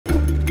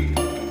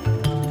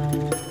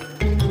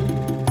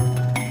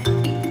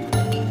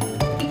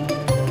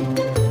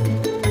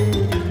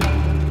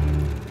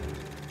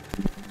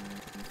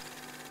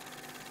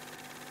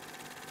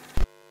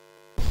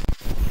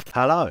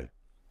Hello,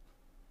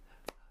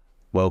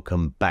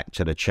 welcome back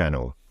to the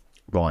channel.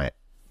 Right,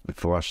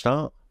 before I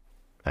start,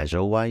 as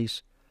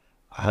always,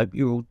 I hope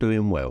you're all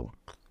doing well.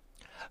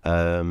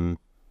 I'd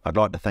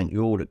like to thank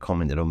you all that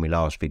commented on my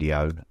last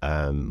video,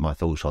 my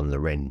thoughts on the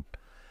Ren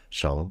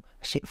song.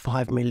 It's hit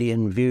 5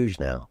 million views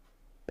now.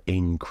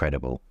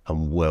 Incredible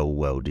and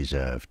well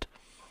deserved.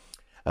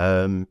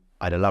 I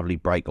had a lovely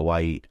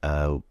breakaway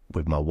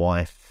with my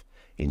wife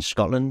in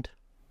Scotland.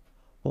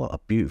 What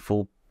a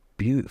beautiful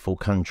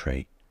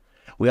country.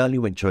 We only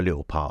went to a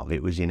little part of it.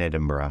 It was in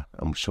Edinburgh,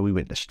 and so we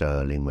went to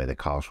Stirling where the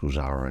castles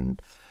are,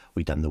 and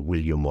we done the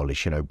William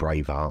Wallace,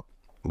 Braveheart.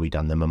 We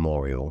done the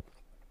memorial.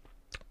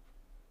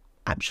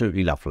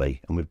 Absolutely lovely,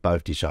 and we've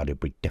both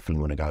decided we definitely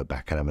want to go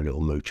back and have a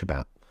little mooch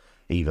about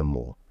even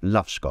more.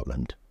 Love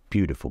Scotland.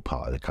 Beautiful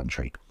part of the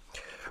country.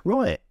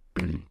 Right,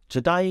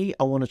 today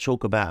I want to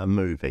talk about a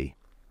movie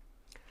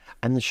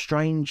and the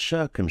strange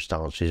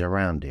circumstances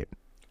around it.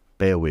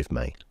 Bear with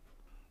me.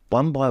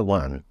 One by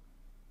One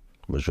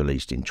was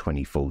released in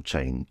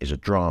 2014, is a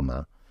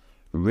drama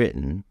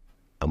written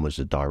and was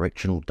the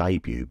directorial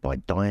debut by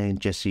Diane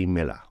Jessie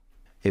Miller.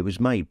 It was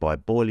made by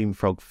Boiling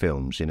Frog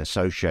Films in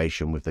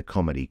association with the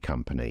Comedy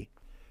Company,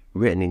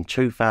 written in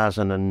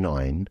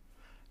 2009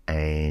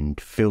 and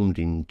filmed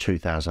in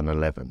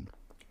 2011,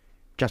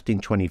 just in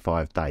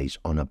 25 days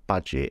on a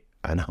budget,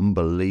 an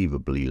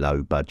unbelievably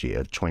low budget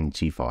of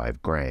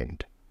 25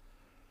 grand.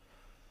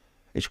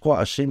 It's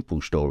quite a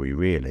simple story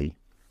really.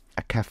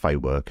 A cafe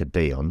worker,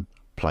 Dion,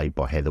 played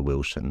by Heather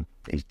Wilson,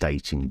 is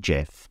dating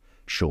Jeff,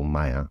 Sean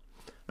Mayer,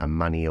 a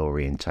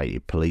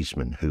money-orientated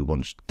policeman who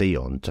wants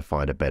Dion to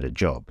find a better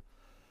job.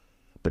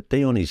 But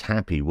Dion is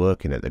happy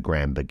working at the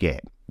Grand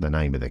Baguette, the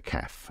name of the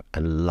cafe,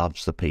 and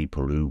loves the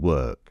people who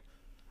work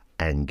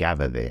and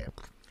gather there,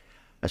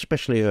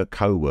 especially her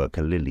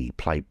co-worker Lily,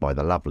 played by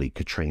the lovely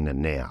Katrina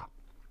Nair.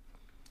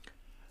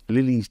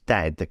 Lily's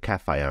dad, the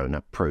cafe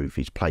owner, Proof,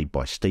 is played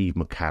by Steve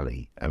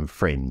McCallie, and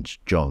friends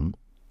John,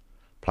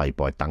 played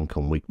by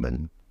Duncan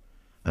Wigman,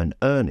 and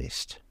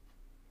Ernest,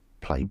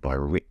 played by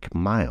Rick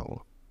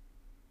Mayall.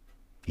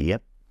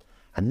 Yep,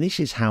 and this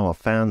is how I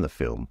found the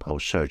film. I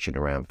was searching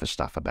around for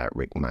stuff about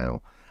Rick Mayall,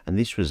 and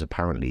this was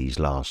apparently his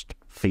last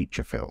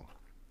feature film.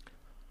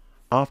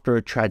 After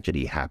a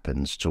tragedy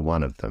happens to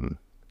one of them,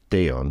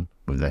 Dion,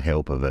 with the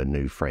help of her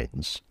new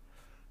friends,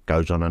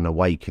 goes on an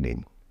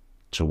awakening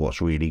to what's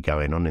really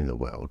going on in the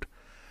world.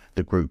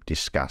 The group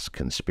discuss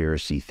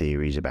conspiracy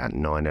theories about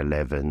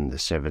 9/11, the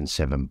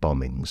 7/7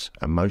 bombings,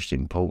 and most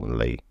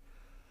importantly,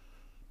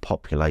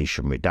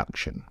 population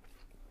reduction.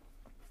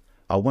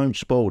 I won't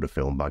spoil the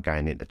film by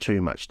going into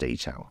too much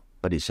detail,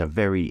 but it's a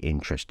very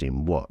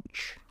interesting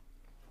watch.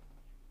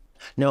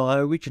 Now, I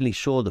originally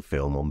saw the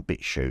film on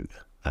BitChute,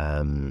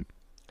 but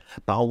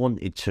I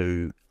wanted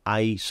to,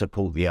 A,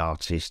 support the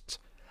artist,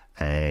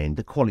 and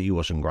the quality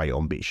wasn't great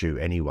on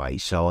BitChute anyway,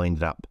 so I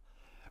ended up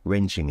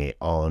renting it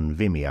on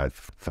Vimeo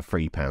for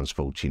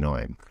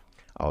 £3.49.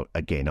 I'll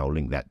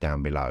link that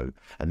down below.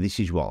 And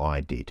this is what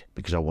I did,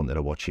 because I wanted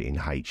to watch it in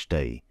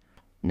HD.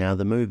 Now,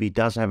 the movie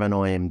does have an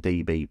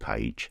IMDb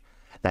page.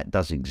 That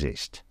does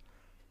exist.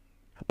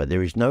 But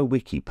there is no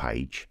wiki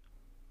page,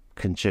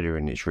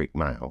 considering it's Rick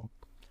Mayall.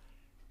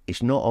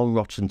 It's not on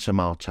Rotten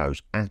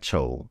Tomatoes at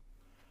all.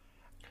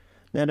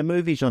 Now, the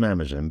movie's on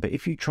Amazon, but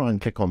if you try and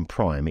click on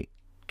Prime, it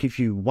gives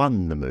you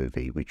One, the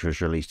movie, which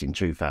was released in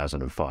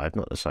 2005,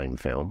 not the same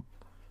film.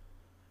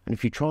 And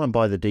if you try and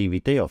buy the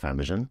DVD off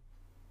Amazon,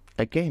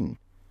 again,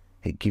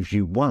 it gives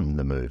you One,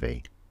 the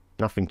movie.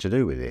 Nothing to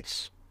do with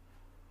this.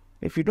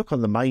 If you look on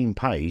the main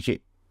page,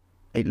 it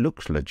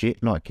looks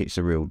legit, like it's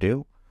the real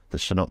deal. The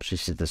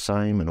synopsis is the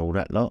same and all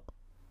that lot.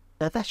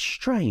 Now that's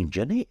strange,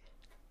 isn't it?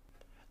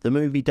 The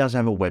movie does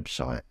have a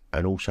website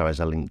and also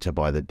has a link to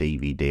buy the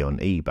DVD on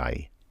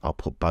eBay. I'll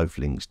put both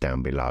links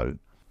down below.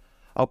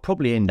 I'll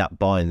probably end up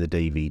buying the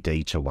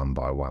DVD to One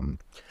by One,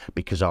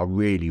 because I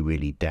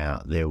really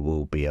doubt there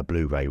will be a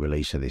Blu-ray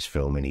release of this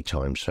film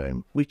anytime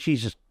soon, which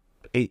is,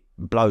 it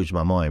blows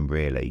my mind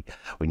really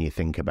when you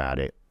think about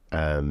it.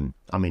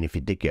 I mean, if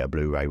it did get a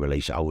Blu-ray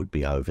release, I would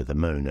be over the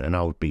moon, and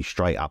I would be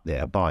straight up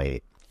there to buy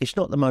it. It's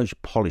not the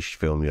most polished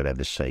film you'll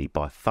ever see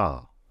by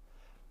far,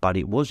 but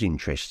it was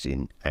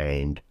interesting,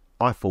 and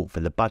I thought for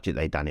the budget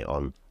they done it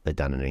on, they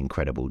done an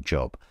incredible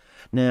job.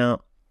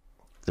 Now,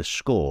 the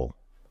score,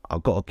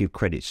 I've got to give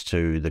credits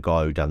to the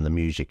guy who done the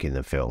music in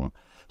the film,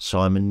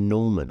 Simon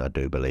Norman, I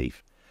do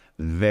believe.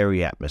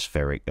 Very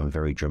atmospheric and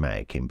very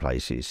dramatic in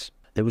places.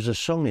 There was a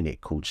song in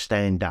it called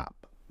Stand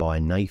Up by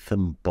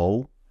Nathan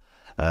Ball.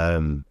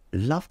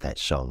 Love that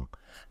song.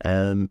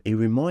 It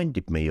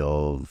reminded me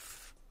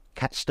of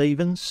Cat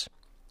Stevens,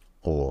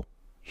 or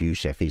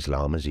Yusuf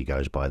Islam as he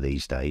goes by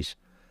these days.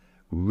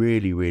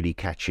 Really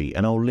catchy,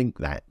 and I'll link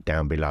that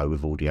down below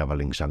with all the other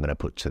links I'm going to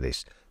put to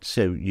this,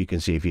 so you can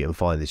see if you can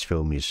find this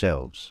film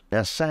yourselves.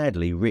 Now,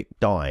 sadly, Rick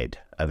died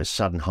of a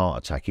sudden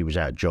heart attack. He was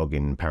out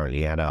jogging, apparently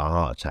he had a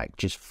heart attack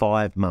just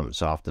 5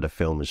 months after the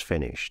film was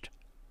finished.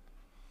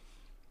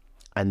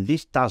 And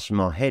this does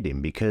my head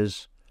in,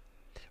 because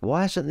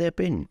why hasn't there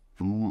been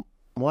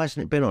Why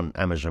hasn't it been on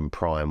Amazon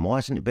Prime? Why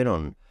hasn't it been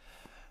on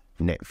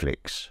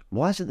Netflix?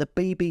 Why hasn't the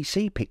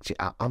BBC picked it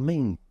up? I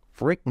mean,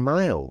 Rick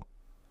Mayall.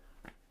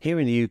 Here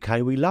in the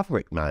UK, we love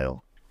Rick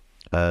Mayall.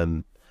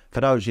 For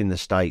those in the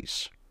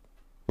States,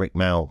 Rick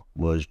Mayall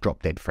was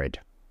Drop Dead Fred.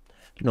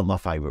 Not my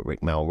favourite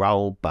Rick Mayall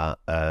role, but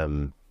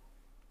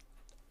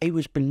he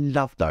was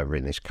beloved over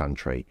in this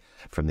country,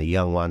 from the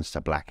young ones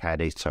to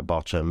Blackadder to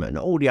Bottom and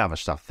all the other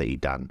stuff that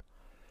he'd done.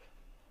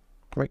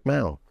 Rick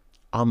Mayall.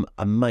 I'm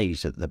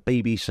amazed that the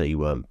BBC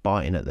weren't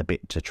biting at the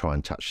bit to try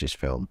and touch this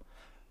film.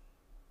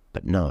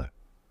 But no.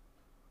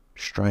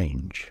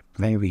 Strange.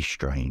 Very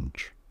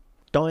strange.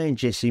 Diane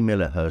Jessie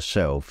Miller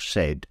herself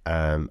said,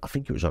 I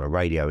think it was on a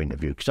radio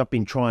interview, because I've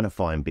been trying to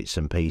find bits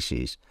and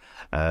pieces.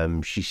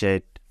 She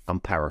said, I'm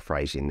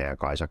paraphrasing now,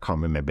 guys, I can't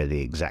remember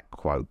the exact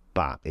quote,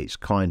 but it's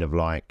kind of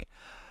like,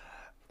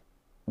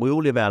 we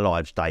all live our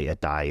lives day to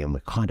day and we're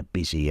kind of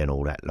busy and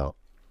all that lot.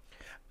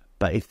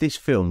 But if this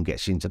film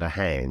gets into the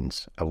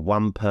hands of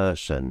one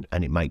person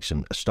and it makes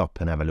them stop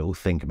and have a little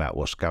think about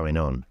what's going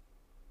on,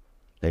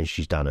 then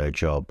she's done her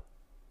job.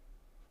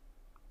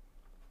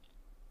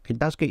 It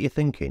does get you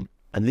thinking.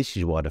 And this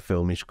is why the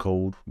film is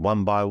called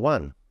One by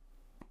One.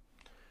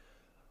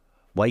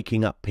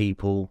 Waking up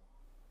people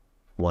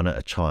one at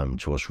a time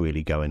to what's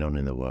really going on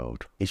in the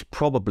world. It's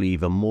probably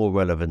even more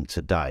relevant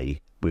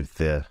today with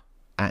the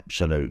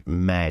absolute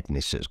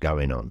madness that's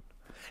going on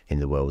in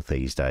the world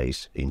these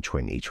days in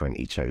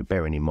 2022.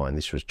 Bearing in mind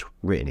this was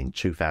written in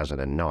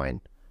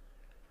 2009.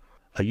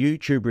 A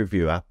YouTube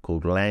reviewer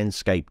called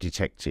Landscape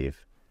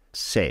Detective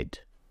said,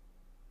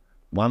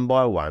 One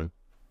by One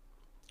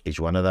is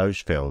one of those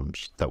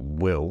films that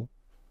will,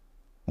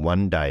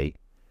 one day,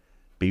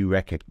 be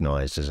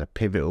recognised as a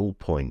pivotal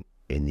point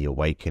in the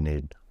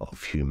awakening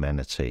of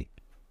humanity.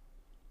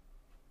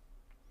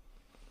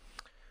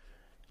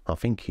 I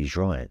think he's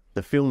right.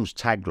 The film's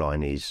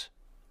tagline is,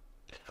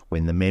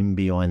 when the men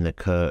behind the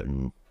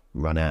curtain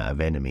run out of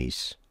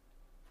enemies,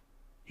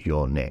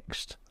 you're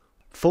next.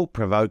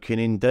 Thought-provoking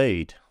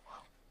indeed.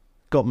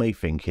 Got me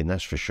thinking,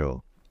 that's for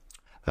sure.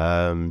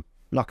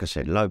 Like I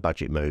said,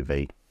 low-budget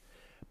movie,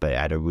 but it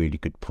had a really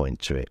good point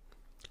to it,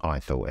 I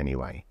thought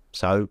anyway.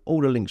 So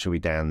all the links will be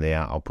down there.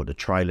 I'll put a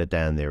trailer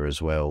down there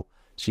as well,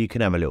 so you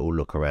can have a little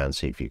look around,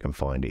 see if you can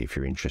find it if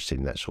you're interested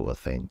in that sort of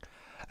thing.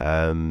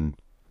 I'll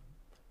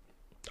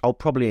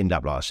probably end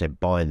up, like I said,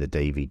 buying the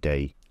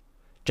DVD.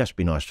 Just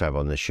be nice to have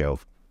on the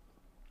shelf.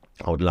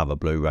 I would love a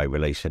Blu-ray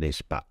release of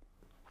this, but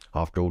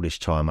after all this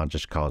time, I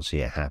just can't see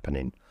it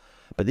happening.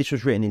 But this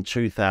was written in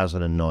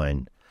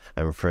 2009,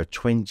 and for a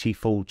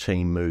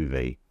 2014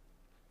 movie,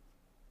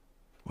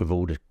 with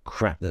all the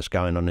crap that's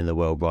going on in the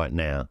world right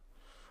now,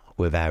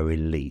 with our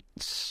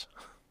elites,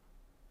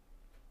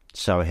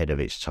 so ahead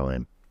of its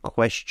time.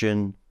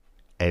 Question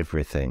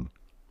everything.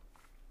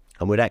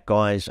 And with that,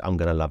 guys, I'm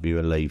going to love you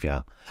and leave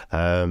you.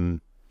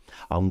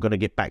 I'm going to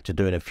get back to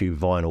doing a few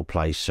vinyl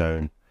plays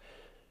soon,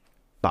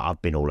 but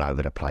I've been all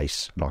over the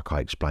place, like I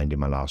explained in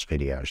my last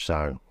video.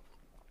 So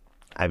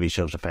have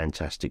yourselves a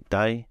fantastic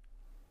day.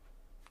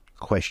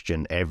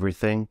 Question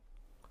everything.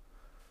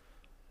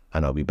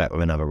 And I'll be back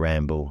with another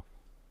ramble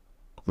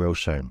real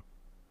soon.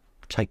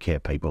 Take care,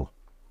 people.